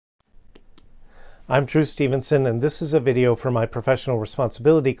I'm Drew Stevenson, and this is a video for my professional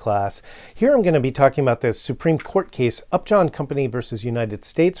responsibility class. Here I'm going to be talking about the Supreme Court case Upjohn Company versus United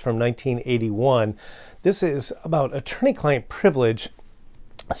States from 1981. This is about attorney-client privilege,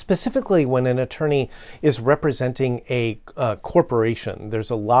 specifically when an attorney is representing a corporation.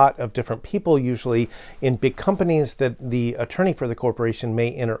 There's a lot of different people, usually in big companies, that the attorney for the corporation may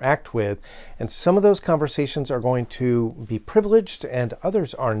interact with, and some of those conversations are going to be privileged and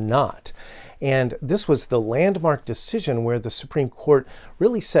others are not. And this was the landmark decision where the Supreme Court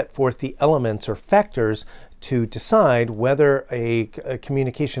really set forth the elements or factors to decide whether a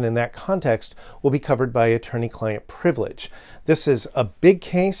communication in that context will be covered by attorney-client privilege. This is a big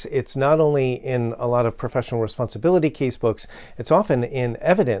case. It's not only in a lot of professional responsibility casebooks, it's often in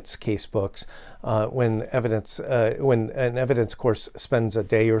evidence casebooks when an evidence course spends a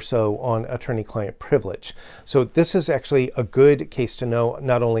day or so on attorney-client privilege. So this is actually a good case to know,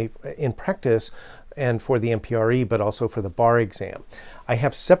 not only in practice and for the MPRE, but also for the bar exam. I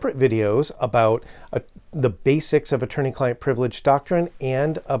have separate videos about the basics of attorney-client privilege doctrine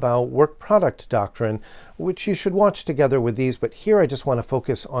and about work product doctrine, which you should watch together with these. But here I just want to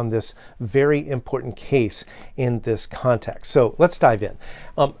focus on this very important case in this context. So let's dive in.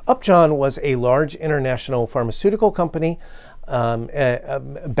 Upjohn was a large international pharmaceutical company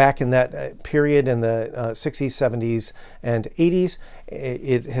back in that period in the 60s, 70s, and 80s.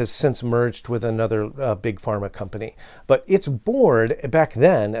 It has since merged with another big pharma company. But its board back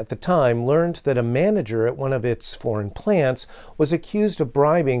then, at the time, learned that a manager at one of its foreign plants was accused of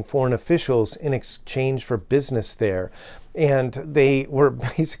bribing foreign officials in exchange for business there. And they were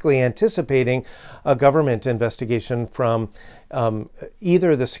basically anticipating a government investigation from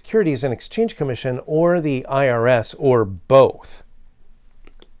either the Securities and Exchange Commission or the IRS, or both.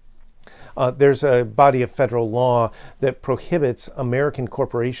 There's a body of federal law that prohibits American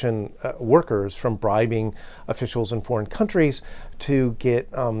corporation workers from bribing officials in foreign countries to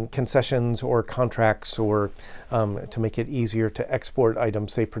get concessions or contracts, or to make it easier to export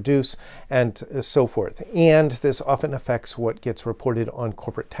items they produce, and so forth. And this often affects what gets reported on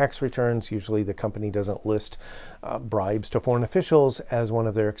corporate tax returns. Usually the company doesn't list bribes to foreign officials as one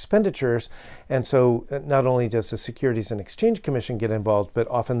of their expenditures. And so not only does the Securities and Exchange Commission get involved, but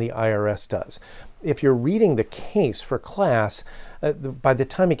often the IRS does. If you're reading the case for class, by the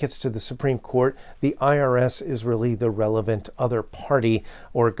time it gets to the Supreme Court, the IRS is really the relevant other party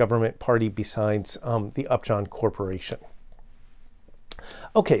or government party besides the Upjohn Corporation.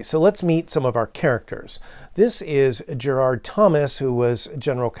 Okay, so let's meet some of our characters. This is Gerard Thomas, who was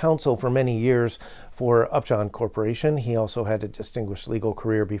general counsel for many years for Upjohn Corporation. He also had a distinguished legal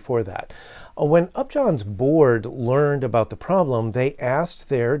career before that. When Upjohn's board learned about the problem, they asked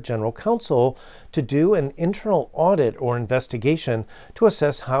their general counsel to do an internal audit or investigation to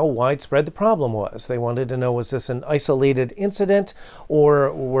assess how widespread the problem was. They wanted to know, was this an isolated incident,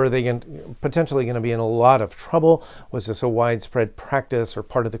 or were they potentially going to be in a lot of trouble? Was this a widespread practice or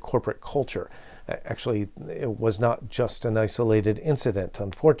part of the corporate culture? Actually, it was not just an isolated incident,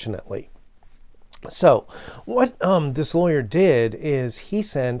 unfortunately. So what this lawyer did is he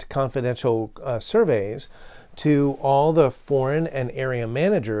sent confidential surveys to all the foreign and area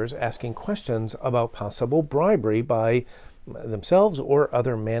managers asking questions about possible bribery by themselves or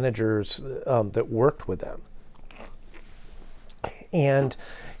other managers that worked with them. And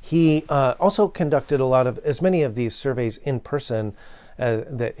he also conducted as many of these surveys in person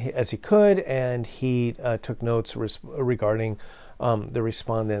as he could, and he took notes regarding the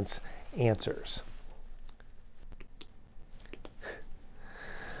respondents' answers.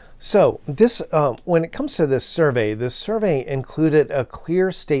 So this, when it comes to this survey included a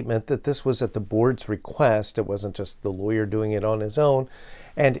clear statement that this was at the board's request. It wasn't just the lawyer doing it on his own,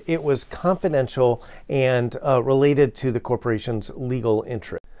 and it was confidential and related to the corporation's legal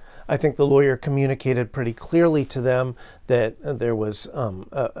interest. I think the lawyer communicated pretty clearly to them that there was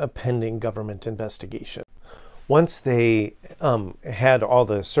a pending government investigation. Once they had all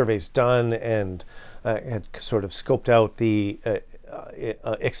the surveys done and had sort of scoped out the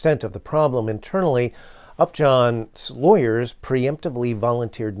extent of the problem internally, Upjohn's lawyers preemptively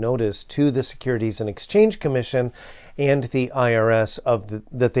volunteered notice to the Securities and Exchange Commission and the IRS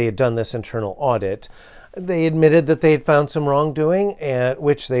that they had done this internal audit. They admitted that they had found some wrongdoing,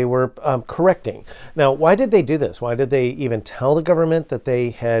 which they were correcting. Now, why did they do this? Why did they even tell the government that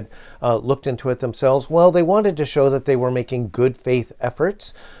they had looked into it themselves? Well, they wanted to show that they were making good faith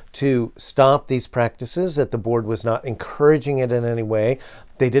efforts to stop these practices, that the board was not encouraging it in any way.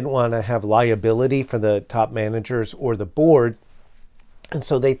 They didn't want to have liability for the top managers or the board. And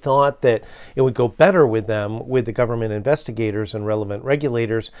so they thought that it would go better with them, with the government investigators and relevant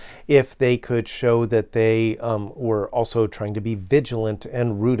regulators, if they could show that they were also trying to be vigilant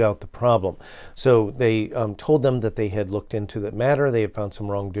and root out the problem. So they told them that they had looked into the matter, they had found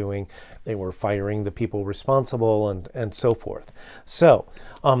some wrongdoing, they were firing the people responsible, and so forth. So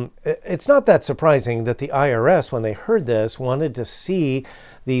it's not that surprising that the IRS, when they heard this, wanted to see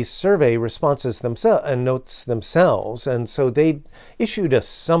these survey responses themselves and notes themselves, and so they issued a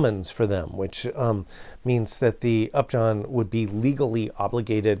summons for them, which means that the Upjohn would be legally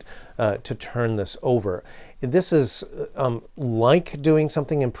obligated to turn this over. This is like doing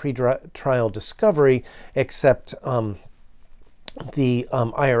something in pre-trial discovery, except the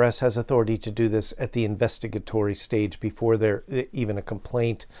IRS has authority to do this at the investigatory stage before even a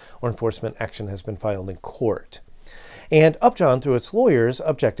complaint or enforcement action has been filed in court. And Upjohn, through its lawyers,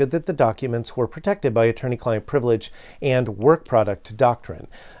 objected that the documents were protected by attorney-client privilege and work product doctrine.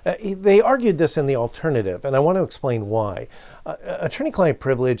 They argued this in the alternative, and I want to explain why. Attorney-client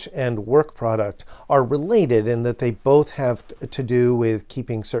privilege and work product are related in that they both have to do with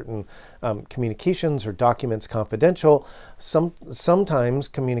keeping certain communications or documents confidential. Sometimes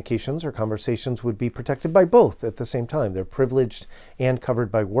communications or conversations would be protected by both at the same time. They're privileged and covered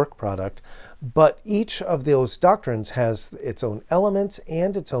by work product. But each of those doctrines has its own elements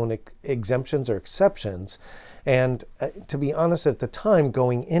and its own exemptions or exceptions. And to be honest, at the time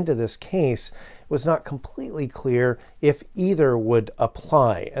going into this case, it was not completely clear if either would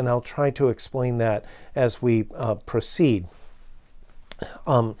apply. And I'll try to explain that as we proceed.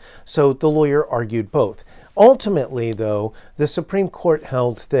 So the lawyer argued both. Ultimately, though, the Supreme Court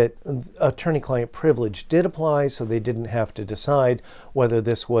held that attorney-client privilege did apply, so they didn't have to decide whether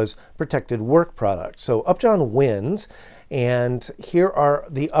this was protected work product. So Upjohn wins, and here are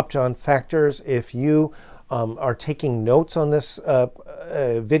the Upjohn factors. If you are taking notes on this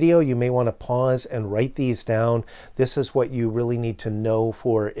video, you may want to pause and write these down. This is what you really need to know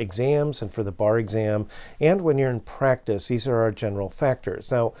for exams and for the bar exam, and when you're in practice. These are our general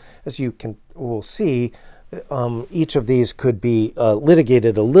factors. Now, as you will see, each of these could be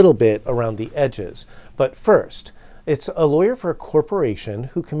litigated a little bit around the edges. But first, it's a lawyer for a corporation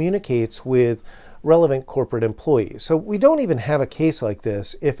who communicates with relevant corporate employees. So we don't even have a case like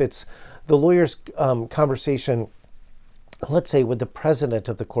this if it's the lawyer's conversation, let's say, with the president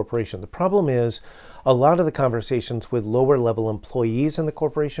of the corporation. The problem is a lot of the conversations with lower level employees in the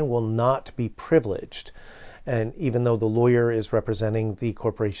corporation will not be privileged. And even though the lawyer is representing the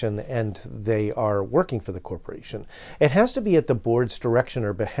corporation and they are working for the corporation, it has to be at the board's direction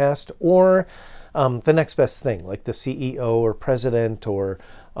or behest, or the next best thing, like the CEO or president or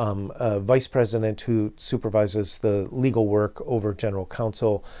vice president who supervises the legal work over general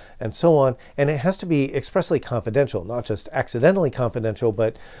counsel and so on. And it has to be expressly confidential, not just accidentally confidential,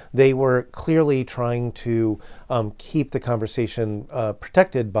 but they were clearly trying to keep the conversation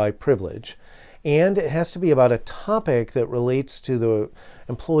protected by privilege. And it has to be about a topic that relates to the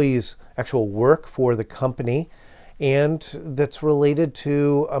employee's actual work for the company, and that's related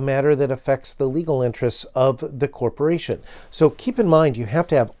to a matter that affects the legal interests of the corporation. So keep in mind, you have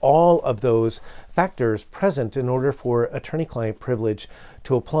to have all of those factors present in order for attorney-client privilege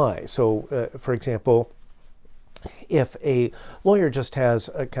to apply. So, for example, if a lawyer just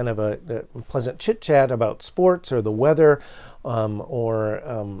has a kind of a pleasant chit-chat about sports or the weather, or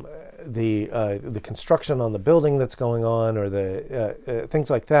the construction on the building that's going on, or the things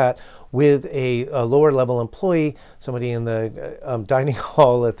like that, with a lower level employee, somebody in the dining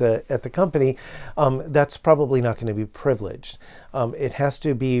hall at the company, that's probably not going to be privileged. It has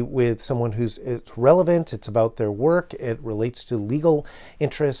to be with someone it's relevant, it's about their work, it relates to legal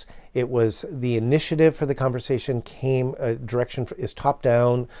interests. It was the initiative for the conversation direction is top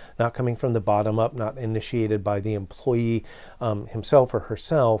down, not coming from the bottom up, not initiated by the employee himself or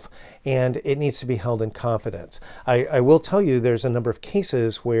herself, and it needs to be held in confidence. I will tell you there's a number of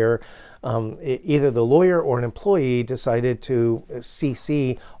cases where either the lawyer or an employee decided to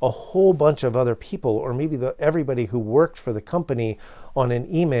CC a whole bunch of other people, or maybe everybody who worked for the company, on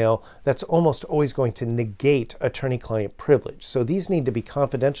an email that's almost always going to negate attorney-client privilege. So these need to be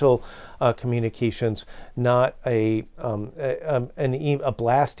confidential communications, not a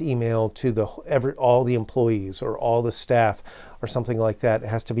blast email to all the employees or all the staff or something like that. It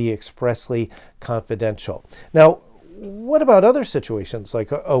has to be expressly confidential. Now, what about other situations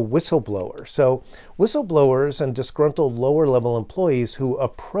like a whistleblower? So whistleblowers and disgruntled lower level employees who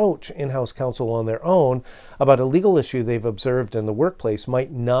approach in-house counsel on their own about a legal issue they've observed in the workplace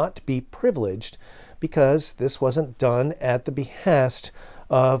might not be privileged because this wasn't done at the behest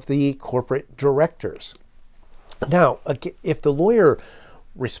of the corporate directors. Now, if the lawyer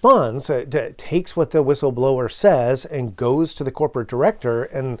responds, takes what the whistleblower says and goes to the corporate director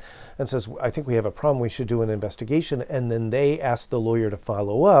and says, I think we have a problem, we should do an investigation. And then they ask the lawyer to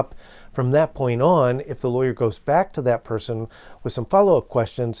follow up. From that point on, if the lawyer goes back to that person with some follow-up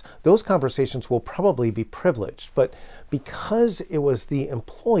questions, those conversations will probably be privileged. But because it was the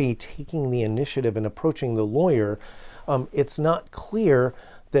employee taking the initiative and approaching the lawyer, it's not clear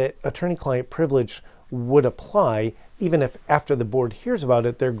that attorney-client privilege would apply, even if after the board hears about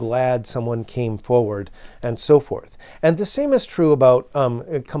it, they're glad someone came forward and so forth. And the same is true about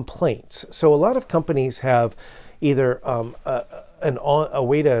complaints. So a lot of companies have either a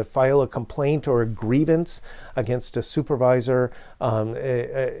way to file a complaint or a grievance against a supervisor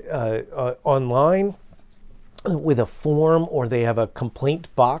online with a form, or they have a complaint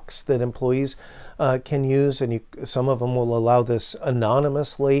box that employees can use, and some of them will allow this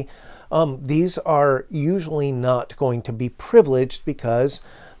anonymously. These are usually not going to be privileged because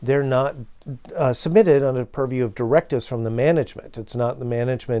they're not submitted under the purview of directives from the management. It's not the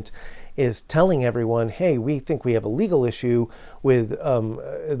management is telling everyone, hey, we think we have a legal issue with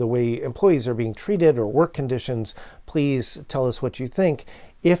the way employees are being treated or work conditions. Please tell us what you think.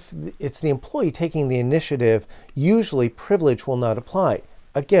 If it's the employee taking the initiative, usually privilege will not apply.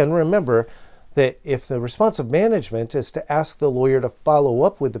 Again, remember that if the response of management is to ask the lawyer to follow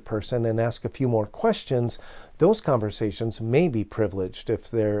up with the person and ask a few more questions, those conversations may be privileged if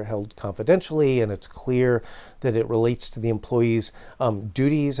they're held confidentially and it's clear that it relates to the employee's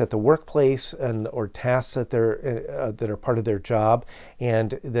duties at the workplace or tasks that are part of their job,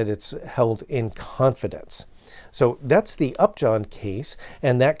 and that it's held in confidence. So that's the Upjohn case,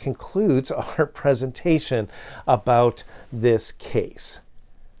 and that concludes our presentation about this case.